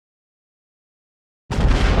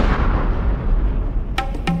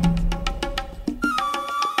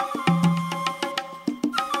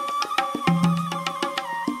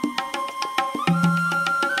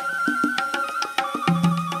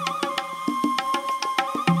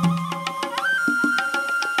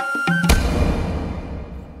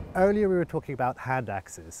Earlier we were talking about hand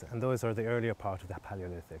axes, and those are the earlier part of the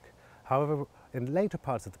Paleolithic. However, in later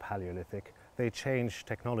parts of the Paleolithic, they changed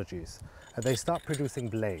technologies and they start producing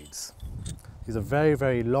blades. These are very,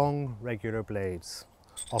 very long, regular blades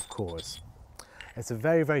of cores. It's a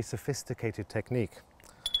very, very sophisticated technique.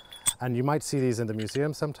 And you might see these in the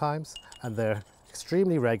museum sometimes, and they're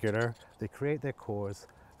extremely regular. They create their cores,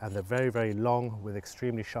 and they're very, very long with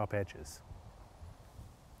extremely sharp edges.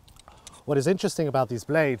 What is interesting about these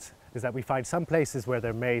blades is that we find some places where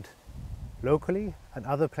they're made locally and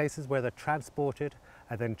other places where they're transported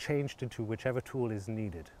and then changed into whichever tool is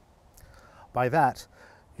needed. By that,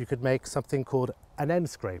 you could make something called an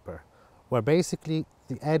end scraper, where basically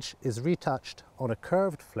the edge is retouched on a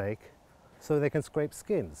curved flake so they can scrape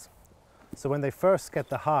skins. So when they first get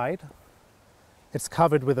the hide, it's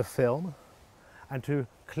covered with a film, and to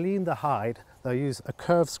clean the hide, they'll use a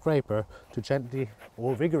curved scraper to gently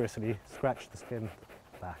or vigorously scratch the skin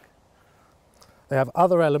back. They have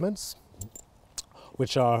other elements,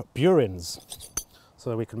 which are burins.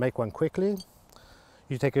 So we can make one quickly.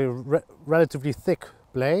 You take a relatively thick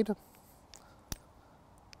blade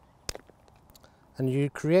and you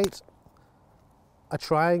create a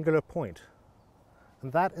triangular point.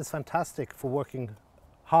 And that is fantastic for working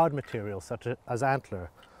hard materials such as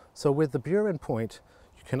antler. So with the burin point,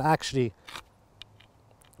 you can actually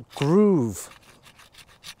groove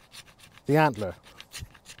the antler.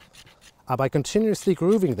 And by continuously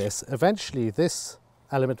grooving this, eventually this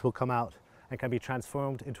element will come out and can be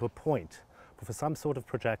transformed into a point for some sort of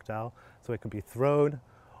projectile, so it can be thrown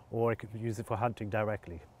or it can be used for hunting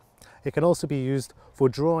directly. It can also be used for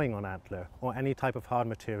drawing on antler or any type of hard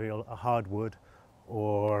material, a hard wood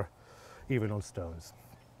or even on stones.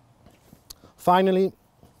 Finally,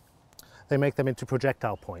 they make them into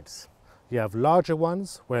projectile points. You have larger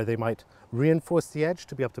ones where they might reinforce the edge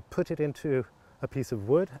to be able to put it into a piece of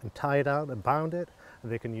wood and tie it out and bound it. And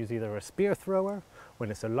they can use either a spear thrower when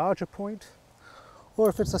it's a larger point, or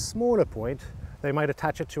if it's a smaller point, they might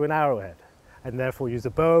attach it to an arrowhead and therefore use a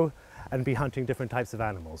bow and be hunting different types of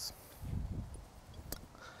animals.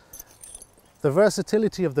 The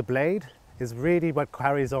versatility of the blade is really what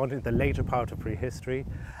carries on in the later part of prehistory,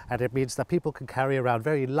 and it means that people can carry around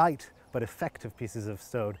very light but effective pieces of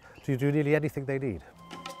stone to do nearly anything they need.